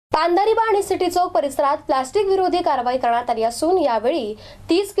पानदारीबा आणि सिटी चौक परिसरात प्लास्टिक विरोधी कारवाई करण्यात आली असून यावेळी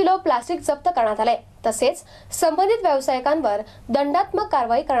 30 किलो प्लास्टिक जप्त करण्यात आले। तसेच संबंधित व्यावसायिकांवर दंडात्मक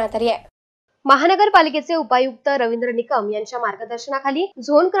कारवाई करण्यात आली आहे। महानगरपालिकेचे उपायुक्त रवींद्र निकम यांच्या मार्गदर्शनाखाली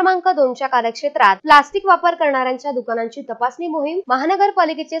झोन क्रमांक 2 च्या कार्यक्षेत्रात प्लास्टिक वापर करणाऱ्यांच्या दुकानांची तपासणी मोहीम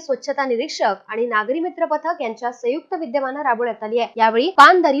महानगरपालिकेचे स्वच्छता निरीक्षक आणि नागरी मित्र पथक यांच्या संयुक्त विद्यमाने राबवण्यात आली आहे। यावेळी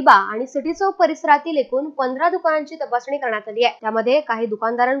पानदारीबा आणि सिटी चौक परिसरातील एकूण 15 दुकानांची तपासणी करण्यात आली आहे। त्यामध्ये काही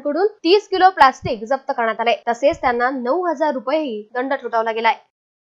दुकानदारांकडून 30 किलो प्लास्टिक जप्त करण्यात आले, तसेच त्यांना 9,000 रुपयेही दंड ठोठावला गेलाय।